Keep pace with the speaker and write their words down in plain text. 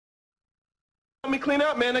me clean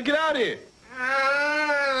up, man. Now get out of here.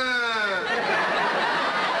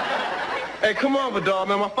 Hey, come on, Vidal,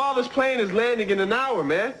 man. My father's plane is landing in an hour,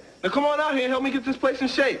 man. Now come on out here and help me get this place in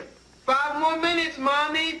shape. 5 more minutes,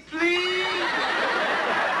 Mommy, please.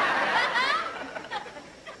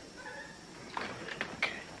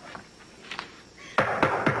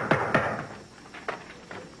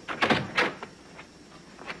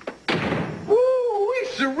 Woo-wee,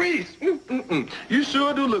 Cerise. You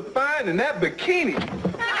sure do look fine in that bikini.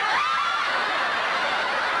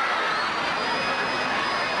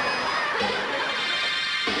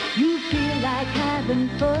 You feel like having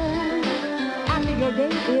fun after your day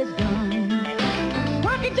is done.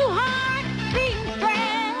 Working too hard, being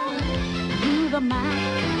stressed. Do the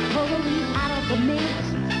math, pulling out of the mix.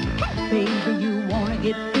 Baby, you wanna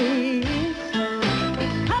get fixed.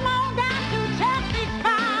 Come on down to Chelsea's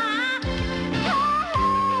Spot.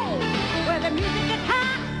 Hey, where the music is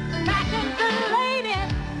hot, fashion's the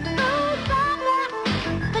latest. Food somewhere,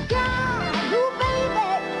 the guy, you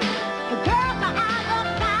baby. The girls are out of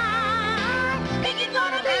sight. Think it's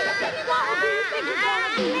gonna be, think it's gonna be, think it's gonna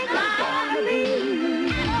be, think it's gonna be.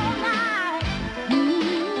 Out all night,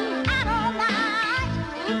 out all night,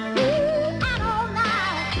 out all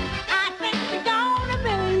night. I think we're gonna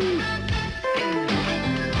be,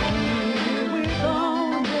 we're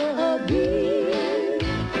gonna be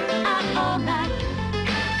out all night,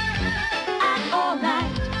 out all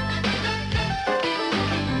night.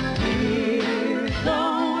 We're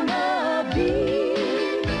gonna be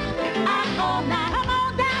out all night. Come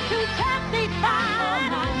on down to Chelsea's Spot.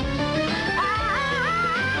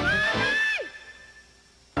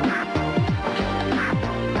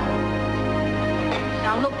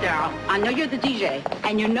 Now look, Daryl, I know you're the DJ,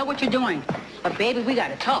 and you know what you're doing. But baby, we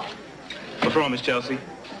gotta talk. What's wrong, Miss Chelsea?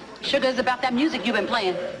 Sugar, is about that music you've been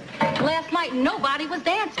playing. Last night, nobody was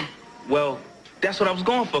dancing. Well, that's what I was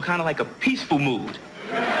going for, kind of like a peaceful mood.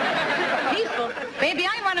 Peaceful? Baby,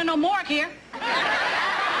 I ain't running no morgue here.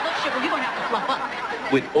 Look, Sugar, you're gonna have to fluff up.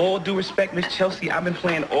 With all due respect, Miss Chelsea, I've been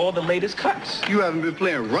playing all the latest cuts. You haven't been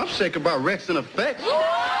playing Rough Shake about Rex and Effects? Maybe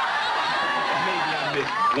I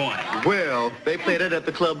missed one. Well, they play that at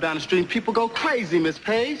the club down the street. People go crazy, Miss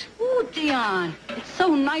Page. Ooh, Dion, it's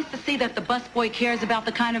so nice to see that the busboy cares about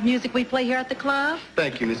the kind of music we play here at the club.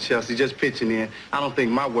 Thank you, Miss Chelsea. Just pitching in. I don't think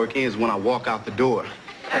my work ends when I walk out the door.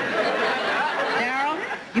 Daryl,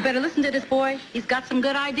 you better listen to this boy. He's got some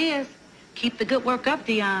good ideas. Keep the good work up,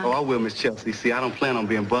 Dion. Oh, I will, Miss Chelsea. See, I don't plan on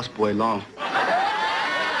being busboy long.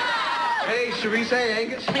 Hey, Sharice. Hey,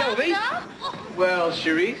 Angus. Yo, V. Well,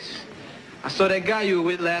 Sharice, I saw that guy you were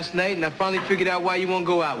with last night, and I finally figured out why you won't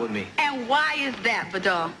go out with me. And why is that,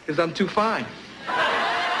 Vidal? Because I'm too fine.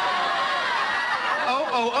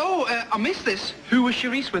 I missed this. Who was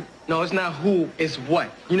Sharice with? No, it's not who, it's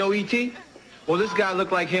what. You know E.T.? Well, this guy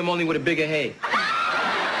looked like him, only with a bigger head.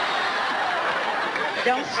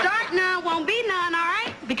 Don't start now, won't be none, all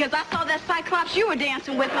right? Because I saw that Cyclops you were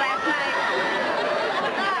dancing with last night.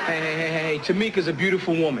 Hey, Tamika's a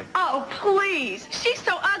beautiful woman. Oh, please. She's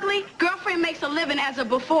so ugly, girlfriend makes a living as a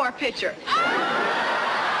before picture.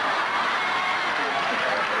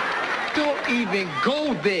 Don't even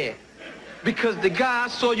go there. Because the guy I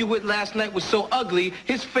saw you with last night was so ugly,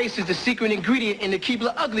 his face is the secret ingredient in the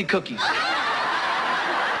Keebler Ugly cookies.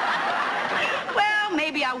 Well,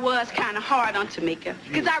 maybe I was kind of hard on Tamika,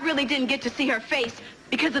 because I really didn't get to see her face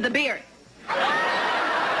because of the beard.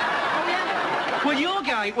 Well, your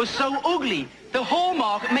guy was so ugly, the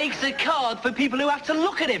Hallmark makes a card for people who have to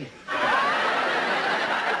look at him.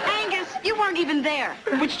 Angus, you weren't even there.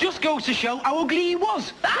 Which just goes to show how ugly he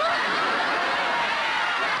was.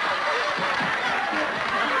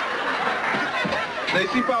 Now,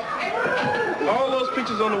 see, Pop, all those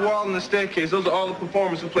pictures on the wall and the staircase, those are all the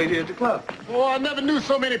performers who played here at the club. Oh, I never knew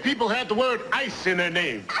so many people had the word ice in their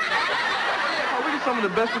name. Oh, we get some of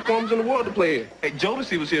the best performers in the world to play here. Hey,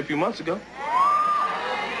 Jodeci was here a few months ago.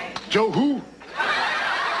 Joe who?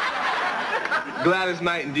 Gladys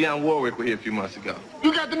Knight and Dionne Warwick were here a few months ago.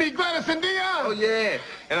 You got to meet Gladys and Dion. Oh, yeah.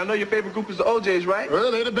 And I know your favorite group is the OJs, right? Well,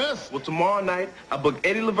 they're the best. Well, tomorrow night, I booked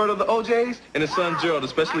Eddie Levert of the OJs and his son Gerald,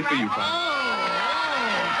 especially for you, Pop.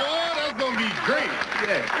 Oh, that's going to be great.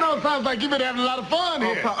 Yeah. You know, it sounds like you've been having a lot of fun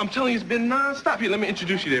here. Pop, I'm telling you, it's been non-stop. Here, let me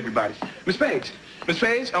introduce you to everybody. Miss Page. Miss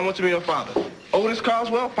Page, I want you to meet your father. Otis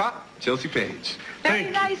Carswell, Pop, Chelsea Page. Very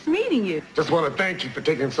nice meeting you. Just want to thank you for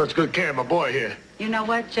taking such good care of my boy here. You know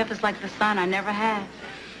what? Jeff is like the son I never had.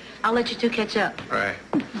 I'll let you two catch up. All right.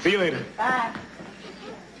 See you later. Bye.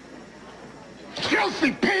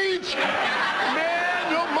 Chelsea Page!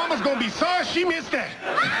 Man, your mama Mama's gonna be sorry she missed that.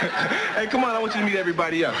 Hey, come on, I want you to meet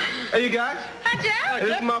everybody else. Hey, you guys. Hi, Jeff.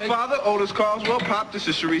 This is my father, Otis Carswell. Pop, this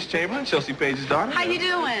is Sharice Chamberlain, Chelsea Page's daughter. How you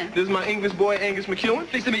doing? This is my English boy, Angus McEwen.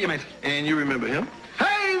 Pleased to meet you, mate. And you remember him.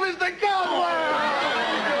 Hey, Mr. Cowboy!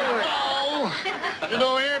 You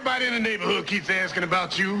know, everybody in the neighborhood keeps asking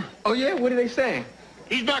about you. Oh, yeah? What are they saying?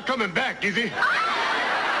 He's not coming back, is he? Hey,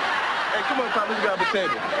 come on, Pop, let's grab a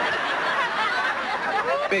table.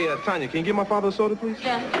 Hey, Tanya, can you get my father a soda, please?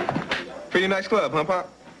 Yeah. Pretty nice club, huh, Pop?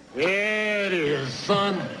 Yeah, it is,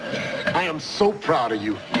 son. I am so proud of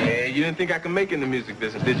you. Yeah, you didn't think I could make it in the music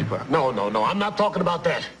business, did you, Pop? No, I'm not talking about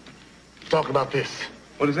that. I'm talking about this.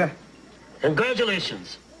 What is that?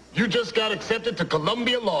 Congratulations. You just got accepted to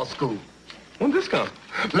Columbia Law School. When did this come?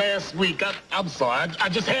 Last week. I'm sorry. I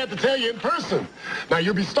just had to tell you in person. Now,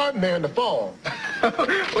 you'll be starting there in the fall.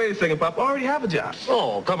 Wait a second, Pop. I already have a job.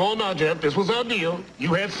 Oh, come on now, Jeff. This was our deal.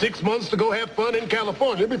 You had 6 months to go have fun in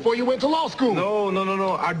California before you went to law school. No.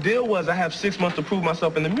 Our deal was I have 6 months to prove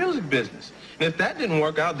myself in the music business. And if that didn't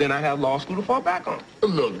work out, then I have law school to fall back on.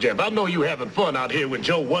 Look, Jeff, I know you having fun out here with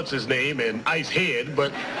Joe What's-His-Name and Ice Head,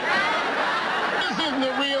 but this isn't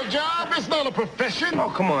a real job. It's not a profession. Oh,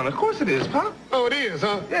 come on. Of course it is, Pop. Oh, it is,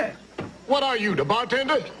 huh? Yeah. What are you, the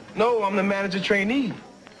bartender? No, I'm the manager trainee.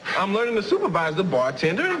 I'm learning to supervise the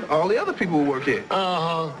bartender and all the other people who work here.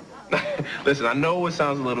 Uh-huh. Listen, I know it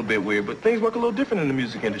sounds a little bit weird, but things work a little different in the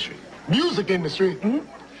music industry. Music industry? Mm-hmm.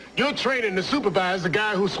 You're training to supervise the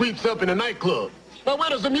guy who sweeps up in a nightclub. Now, where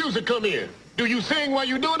does the music come in? Do you sing while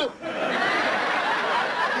you're doing it?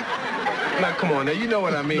 Now, come on, now, you know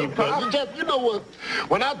what I mean, Pop. Jeff, you know what?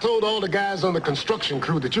 When I told all the guys on the construction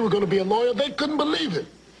crew that you were going to be a lawyer, they couldn't believe it.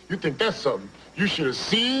 You think that's something? You should have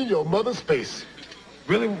seen your mother's face.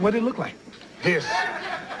 Really? What did it look like? This.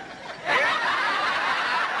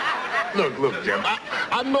 Look, Jeff,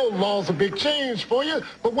 I know law's a big change for you,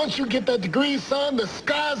 but once you get that degree, son, the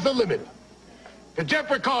sky's the limit. To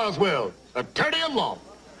Jeffrey Carswell, attorney at law.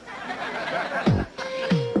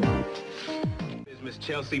 Here's Miss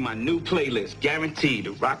Chelsea, my new playlist, guaranteed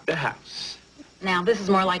to rock the house. Now, this is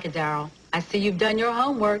more like it, Darryl. I see you've done your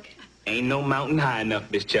homework. Ain't no mountain high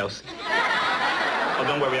enough, Miss Chelsea. Oh,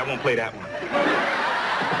 don't worry, I won't play that one.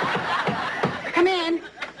 Come in.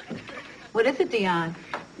 What is it, Dion?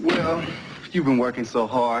 Well, you've been working so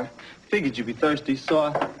hard. Figured you'd be thirsty, so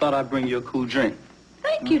I thought I'd bring you a cool drink.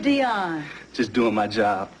 Thank you, Dion. Just doing my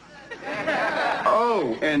job.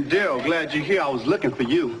 Oh, and Daryl, glad you're here. I was looking for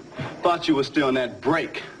you. Thought you were still on that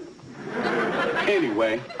break.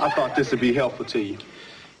 Anyway, I thought this would be helpful to you.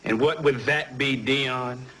 And what would that be,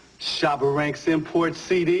 Dion? Shabba Ranks Import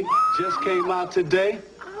CD just came out today.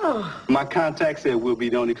 Oh. My contact said we'll be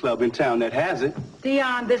the only club in town that has it.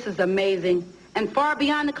 Dion, this is amazing. And far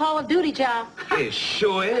beyond the Call of Duty, child. It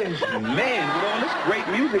sure is. Man, with all this great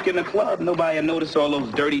music in the club, nobody had noticed all those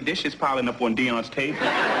dirty dishes piling up on Dion's table. Well,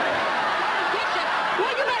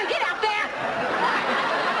 you better get out there.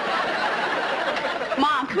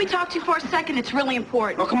 Mom, can we talk to you for a second? It's really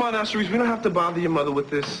important. Oh, come on now, Sharice. We don't have to bother your mother with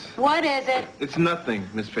this. What is it? It's nothing,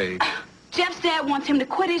 Miss Page. Jeff's dad wants him to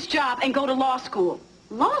quit his job and go to law school.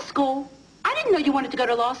 Law school? I didn't know you wanted to go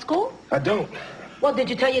to law school. I don't. Well, did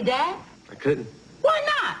you tell your dad? I couldn't. Why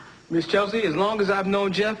not? Miss Chelsea, as long as I've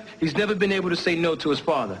known Jeff, he's never been able to say no to his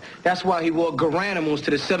father. That's why he wore garanimals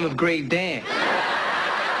to the 7th grade dance.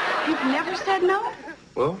 You've never said no?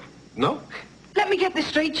 Well, no. Let me get this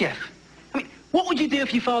straight, Jeff. I mean, what would you do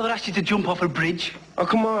if your father asked you to jump off a bridge? Oh,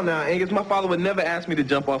 come on now, Angus. My father would never ask me to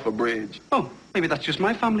jump off a bridge. Oh, maybe that's just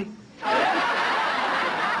my family.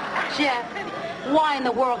 Jeff, why in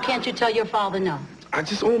the world can't you tell your father no? I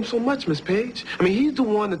just owe him so much, Miss Page. I mean, he's the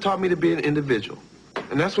one that taught me to be an individual.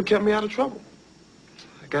 And that's what kept me out of trouble.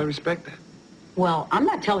 I gotta respect that. Well, I'm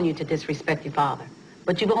not telling you to disrespect your father,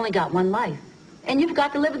 but you've only got one life. And you've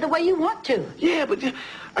got to live it the way you want to. Yeah, but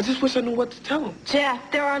I just wish I knew what to tell him. Jeff,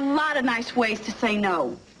 there are a lot of nice ways to say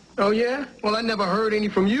no. Oh, yeah? Well, I never heard any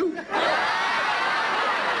from you.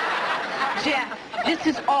 Jeff, this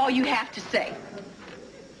is all you have to say.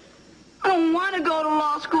 I don't want to go to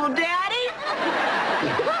law school, Daddy.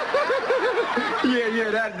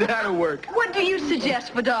 Yeah, that'll work. What do you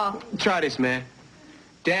suggest, Vidal? Try this, man.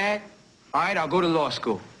 Dad, all right, I'll go to law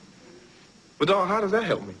school. But, dog, how does that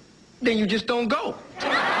help me? Then you just don't go.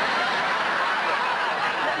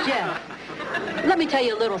 Jeff, let me tell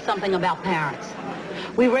you a little something about parents.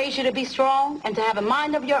 We raise you to be strong and to have a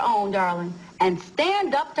mind of your own, darling, and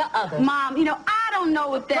stand up to others. Mom, you know, I don't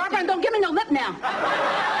know if that... Girlfriend, don't give me no lip now.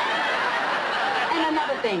 And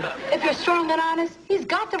another thing, if you're strong and honest, he's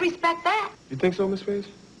got to respect that. You think so, Miss Page?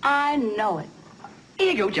 I know it.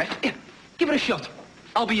 Here you go, Jeff. Here, give it a shot.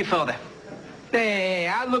 I'll be your father. Hey,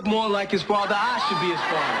 I look more like his father. I should be his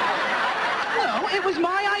father. No, it was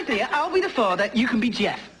my idea. I'll be the father. You can be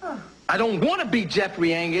Jeff. I don't want to be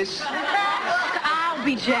Jeffrey Angus. I'll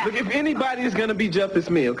be Jeff. Look, if anybody is gonna be Jeff, it's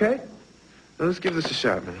me, okay? Now, let's give this a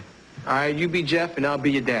shot, man. All right, you be Jeff, and I'll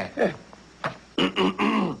be your dad.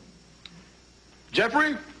 Yeah.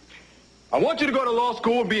 Jeffrey, I want you to go to law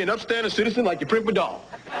school and be an upstanding citizen like your Prince Vidal.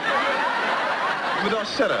 Vidal,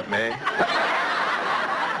 shut up, man.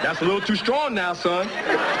 That's a little too strong now, son.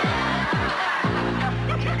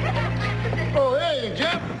 Oh, hey,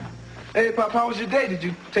 Jeff. Hey, Pop, how was your day? Did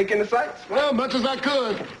you take in the sights? Well, much as I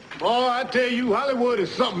could. Boy, I tell you, Hollywood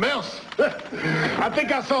is something else. I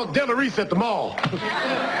think I saw Delarice at the mall.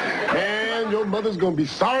 And your mother's gonna be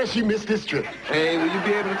sorry she missed this trip. Hey, will you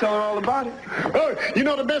be able to tell her all about it? Oh, you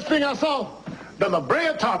know the best thing I saw? The La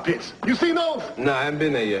Brea tar pits. You seen those? No, I haven't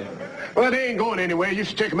been there yet. Well, they ain't going anywhere. You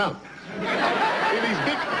should check them out. In these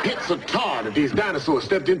big pits of tar that these dinosaurs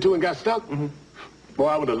stepped into and got stuck. Mm-hmm. Boy,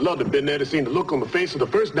 I would have loved to have been there to see the look on the face of the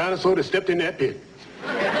first dinosaur that stepped in that pit.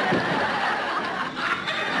 Now,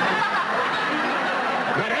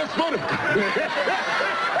 that's funny.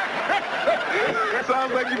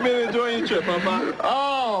 Sounds like you've been enjoying your trip, huh, Pop?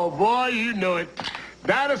 Oh, boy, you know it.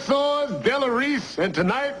 Dinosaurs, Delarice, and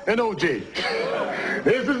tonight, an OJ.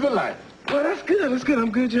 This is the life. Well, that's good. That's good.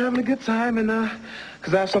 I'm good you're having a good time, and,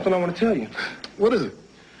 because I have something I want to tell you. What is it?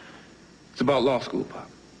 It's about law school, Pop.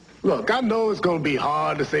 Look, I know it's going to be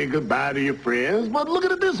hard to say goodbye to your friends, but look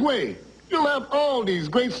at it this way. You'll have all these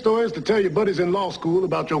great stories to tell your buddies in law school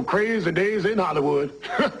about your crazy days in Hollywood.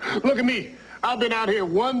 Look at me. I've been out here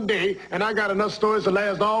one day, and I got enough stories to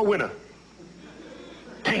last all winter.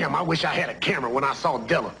 Damn, I wish I had a camera when I saw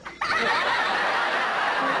Della.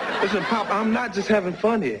 Listen, Pop, I'm not just having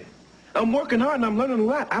fun here. I'm working hard and I'm learning a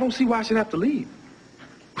lot. I don't see why I should have to leave.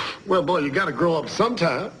 Well, boy, you got to grow up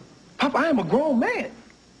sometime. Pop, I am a grown man.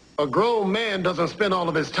 A grown man doesn't spend all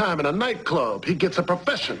of his time in a nightclub. He gets a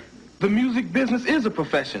profession. The music business is a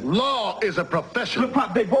profession. Law is a profession. Look,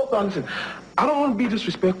 Pop, they both understand. I don't want to be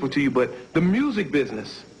disrespectful to you, but the music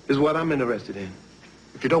business is what I'm interested in.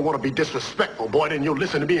 If you don't want to be disrespectful, boy, then you'll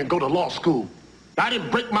listen to me and go to law school. I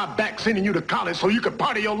didn't break my back sending you to college so you could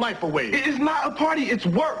party your life away. It is not a party, it's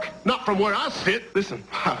work. Not from where I sit. Listen,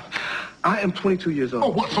 I am 22 years old. Oh,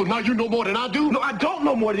 what, so now you know more than I do? No, I don't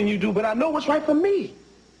know more than you do, but I know what's right for me.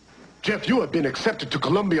 Jeff, you have been accepted to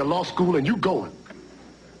Columbia Law School and you going.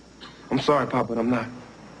 I'm sorry, Pop, but I'm not.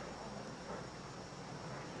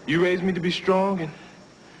 You raised me to be strong and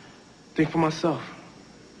think for myself.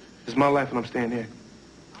 It's my life and I'm staying here.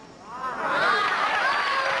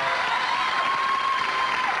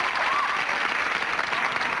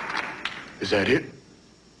 Is that it?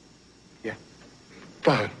 Yeah.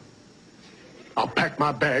 Fine. I'll pack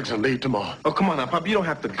my bags and leave tomorrow. Oh, come on now, Pop. You don't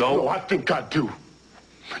have to go. No, I think I do.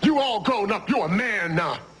 You all grown up. You're a man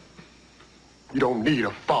now. You don't need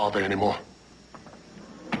a father anymore.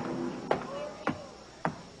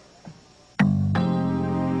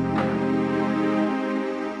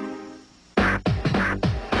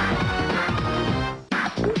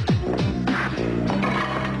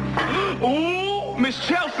 Ooh, Miss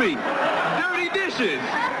Chelsea. Dirty dishes.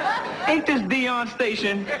 Ain't this Dion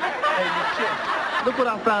station? Hey, Jeff, look what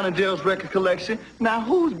I found in Dale's record collection. Now,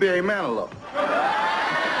 who's Barry Manilow?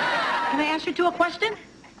 Can I ask you two a question?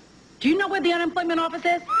 Do you know where the unemployment office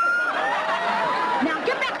is? Now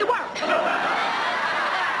get back to work.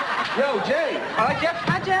 Yo, Jay. Hi, Jeff.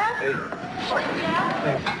 Hi, Jeff.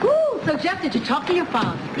 Hey. Ooh, so Jeff, did you talk to your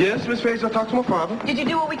father? Yes, Miss Page, I talked to my father. Did you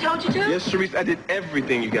do what we told you to? Yes, Sharice, I did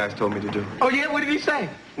everything you guys told me to do. Oh, yeah? What did he say?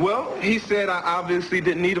 Well, he said I obviously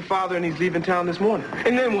didn't need a father and he's leaving town this morning.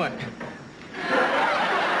 And then what?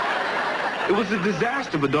 It was a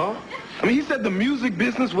disaster, Vidal. I mean, he said the music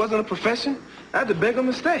business wasn't a profession. I had to beg him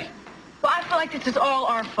to stay. Well, I feel like this is all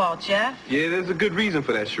our fault, Jeff. Yeah, there's a good reason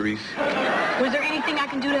for that, Sharice. Was there anything I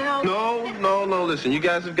can do to help? No, listen. You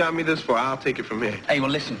guys have got me this far. I'll take it from here. Hey,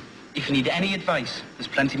 well, listen. If you need any advice, there's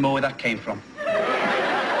plenty more where that came from. All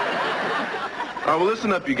right, well,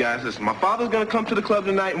 listen up, you guys. Listen, my father's going to come to the club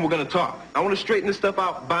tonight and we're going to talk. I want to straighten this stuff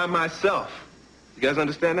out by myself. You guys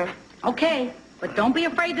understand that? Okay, but don't be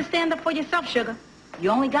afraid to stand up for yourself, sugar.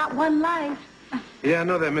 You only got one life. Yeah, I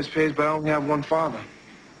know that, Miss Page, but I only have one father.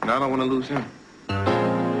 And I don't want to lose him.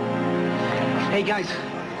 Hey, guys.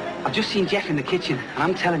 I've just seen Jeff in the kitchen, and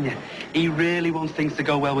I'm telling you, he really wants things to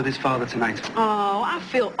go well with his father tonight. Oh, I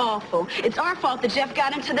feel awful. It's our fault that Jeff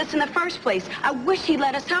got into this in the first place. I wish he'd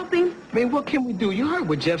let us help him. I mean, what can we do? You heard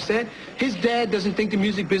what Jeff said. His dad doesn't think the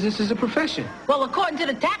music business is a profession. Well, according to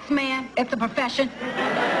the tax man, it's a profession.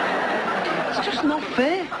 It's just not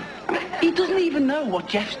fair. I mean, He doesn't even know what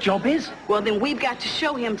Jeff's job is. Well, then we've got to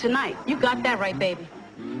show him tonight. You got that right, baby.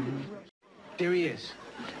 There he is.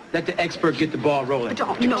 Let the expert get the ball rolling.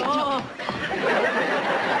 No.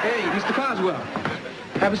 Hey, Mr. Coswell,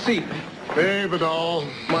 have a seat. Hey, Vidal.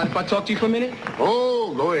 Mind if I talk to you for a minute?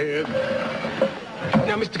 Oh, go ahead.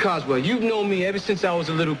 Now, Mr. Coswell, you've known me ever since I was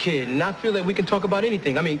a little kid, and I feel that we can talk about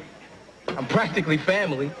anything. I mean, I'm practically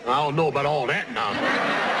family. I don't know about all that now.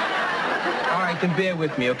 All right, then bear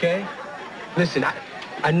with me, okay? Listen,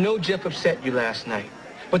 I know Jeff upset you last night,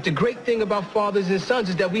 but the great thing about fathers and sons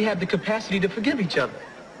is that we have the capacity to forgive each other.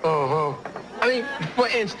 Uh-huh. I mean, for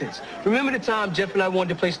instance, remember the time Jeff and I wanted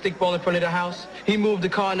to play stickball in front of the house? He moved the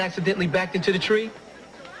car and accidentally backed into the tree?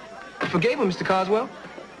 I forgave him, Mr. Coswell.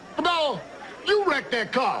 Vidal, you wrecked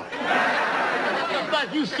that car. In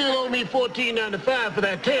fact, you still owe me $14.95 for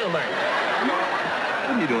that tail light.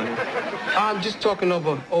 What are you doing here? I'm just talking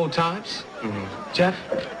over old times. Jeff,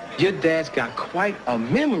 your dad's got quite a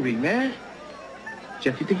memory, man.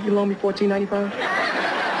 Jeff, you think you loan me $14.95?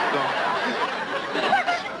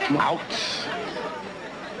 I'm out.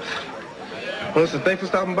 Well, listen, thanks for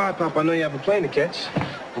stopping by, Pop. I know you have a plane to catch.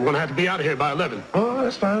 I'm gonna have to be out of here by 11. Oh,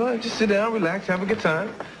 that's fine. All right, just sit down, relax, have a good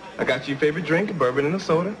time. I got you your favorite drink, a bourbon and a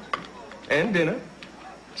soda. And dinner.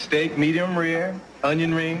 Steak, medium rare,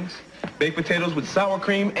 onion rings, baked potatoes with sour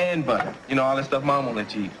cream and butter. You know, all that stuff Mom won't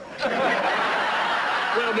let you eat.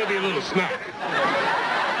 Well, maybe a little snack.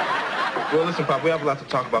 Well, listen, Pop, we have a lot to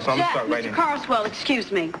talk about, so I'm going to start right Mr. in. Carswell,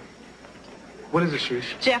 excuse me. What is it,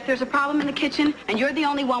 Sharice? Jeff, there's a problem in the kitchen, and you're the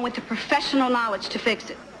only one with the professional knowledge to fix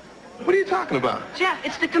it. What are you talking about? Jeff,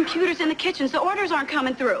 it's the computers in the kitchens. The orders aren't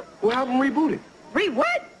coming through. Well, have them rebooted.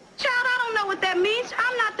 What? Child, I don't know what that means.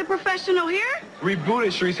 I'm not the professional here. Reboot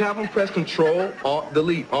it, Sharice. Have them press Control, Alt,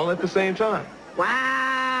 Delete, all at the same time.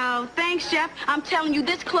 Wow. Thanks, Jeff. I'm telling you,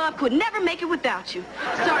 this club could never make it without you.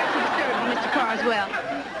 Sorry to disturb you, Mr. Carswell.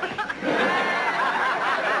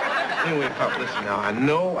 Anyway, Pop, listen now. I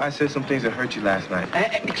know I said some things that hurt you last night.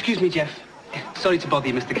 Excuse me, Jeff. Sorry to bother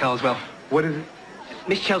you, Mr. Carswell. What is it?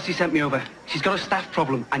 Miss Chelsea sent me over. She's got a staff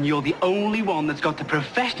problem, and you're the only one that's got the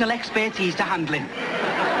professional expertise to handle it.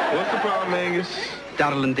 What's the problem, Angus?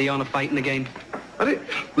 Darryl and Dion are fighting again.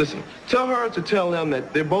 Listen, tell her to tell them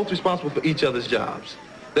that they're both responsible for each other's jobs.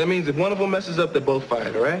 That means if one of them messes up, they're both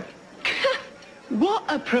fired, all right? What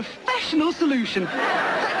a professional solution.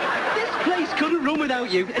 This place couldn't run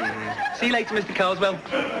without you. See you later, Mr. Carswell.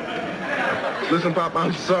 Listen, Pop,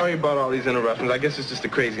 I'm sorry about all these interruptions. I guess it's just a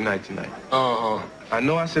crazy night tonight. I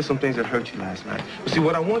know I said some things that hurt you last night. But see,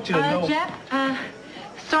 what I want you to know... Jeff,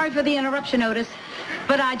 sorry for the interruption, Otis.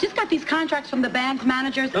 But I just got these contracts from the band's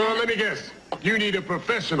managers. Let me guess. You need a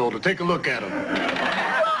professional to take a look at them.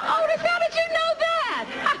 Well, Otis, how did you know that?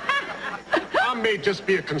 I may just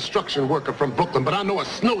be a construction worker from Brooklyn, but I know a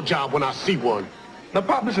snow job when I see one. Now,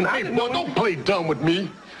 Pop, listen, Hey, boy, don't play dumb with me.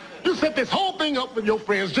 You set this whole thing up with your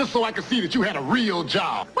friends just so I could see that you had a real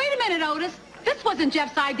job. Wait a minute, Otis. This wasn't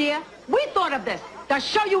Jeff's idea. We thought of this to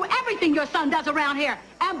show you everything your son does around here.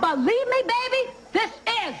 And believe me, baby, this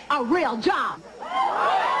is a real job.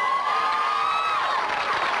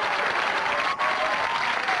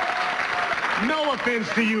 No offense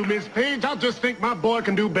to you, Miss Page. I just think my boy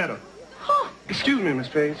can do better. Excuse me, Miss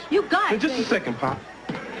Page. You got it. Just a second, Pop.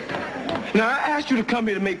 Now, I asked you to come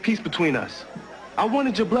here to make peace between us. I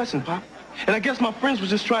wanted your blessing, Pop. And I guess my friends were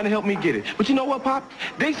just trying to help me get it. But you know what, Pop?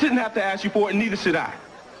 They shouldn't have to ask you for it, and neither should I.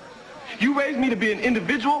 You raised me to be an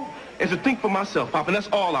individual and to think for myself, Pop, and that's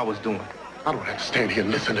all I was doing. I don't have to stand here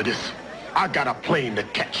and listen to this. I got a plane to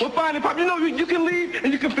catch. Well, fine, Pop. You know, you can leave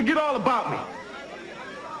and you can forget all about me.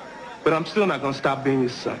 But I'm still not going to stop being your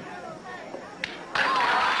son.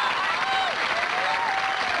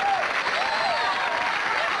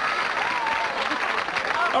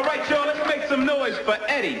 All right, y'all, let's make some noise for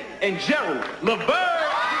Eddie and Gerald LeVert.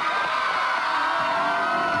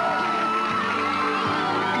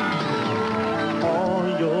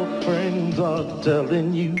 All your friends are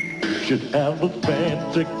telling you should have a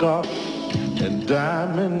fancy car and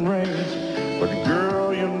diamond rings. But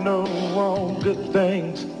girl, you know all good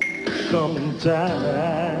things come in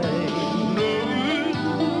time.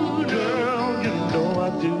 No, girl, you know I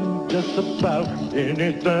do just about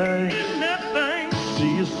anything.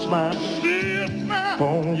 See you smile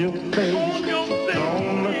on your face.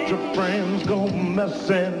 Don't let your friends go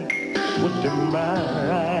messing with your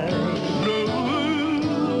mind.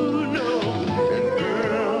 No, and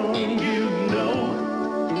girl, you know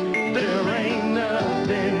there ain't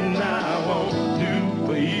nothing I won't do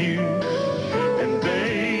for you. And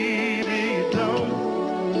baby,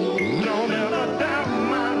 don't ever doubt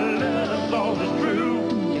my love, all is true.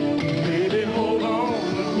 Baby, hold on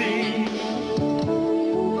to me.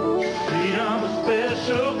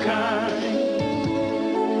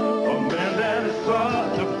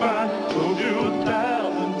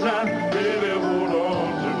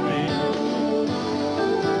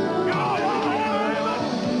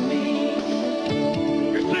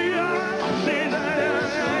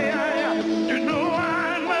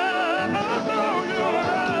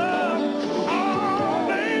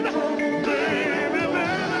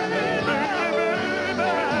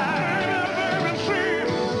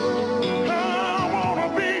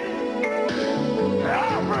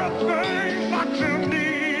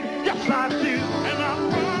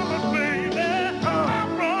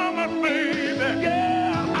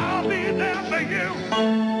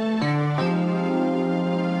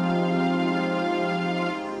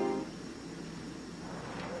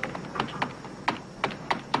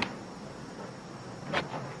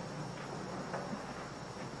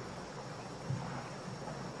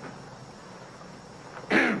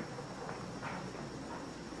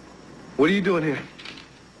 What are you doing here?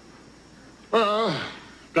 Well,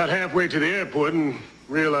 got halfway to the airport and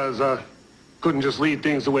realized I couldn't just leave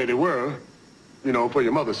things the way they were, you know, for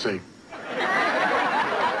your mother's sake.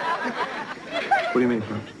 What do you mean,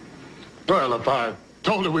 Pop? Well, if I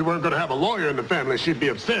told her we weren't going to have a lawyer in the family, she'd be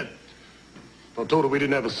upset. If I told her we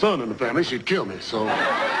didn't have a son in the family, she'd kill me, so...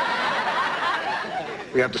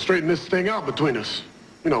 we have to straighten this thing out between us,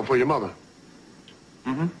 you know, for your mother.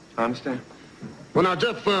 Mm-hmm, I understand. Well, now,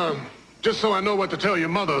 Jeff, just so I know what to tell your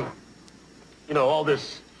mother, you know, all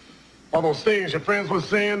those things your friends were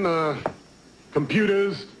saying,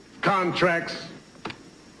 computers, contracts,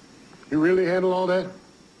 you really handle all that?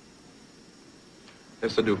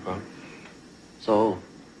 Yes, I do, Pop. So,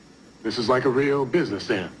 this is like a real business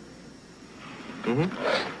then?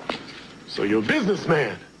 Mm-hmm. So you're a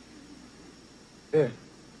businessman? Yeah.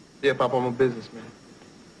 Yeah, Pop, I'm a businessman.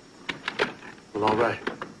 Well, all right.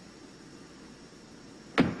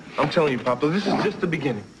 I'm telling you, Papa, this is just the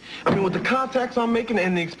beginning. I mean, with the contacts I'm making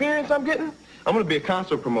and the experience I'm getting, I'm going to be a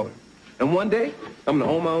concert promoter. And one day, I'm going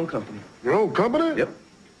to own my own company. Your own company? Yep.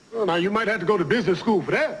 Well, now, you might have to go to business school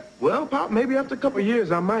for that. Well, Pop, maybe after a couple of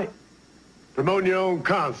years, I might. Promoting your own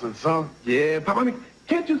concerts, huh? Yeah, Pop, I mean,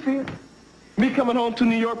 can't you see it? Me coming home to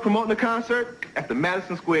New York promoting a concert at the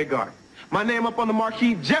Madison Square Garden. My name up on the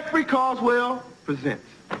marquee, Jeffrey Carswell presents.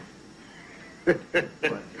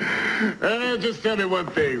 Just tell me one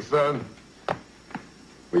thing, son.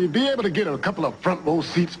 Will you be able to get a couple of front row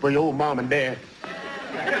seats for your old mom and dad?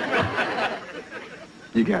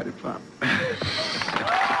 You got it, Pop.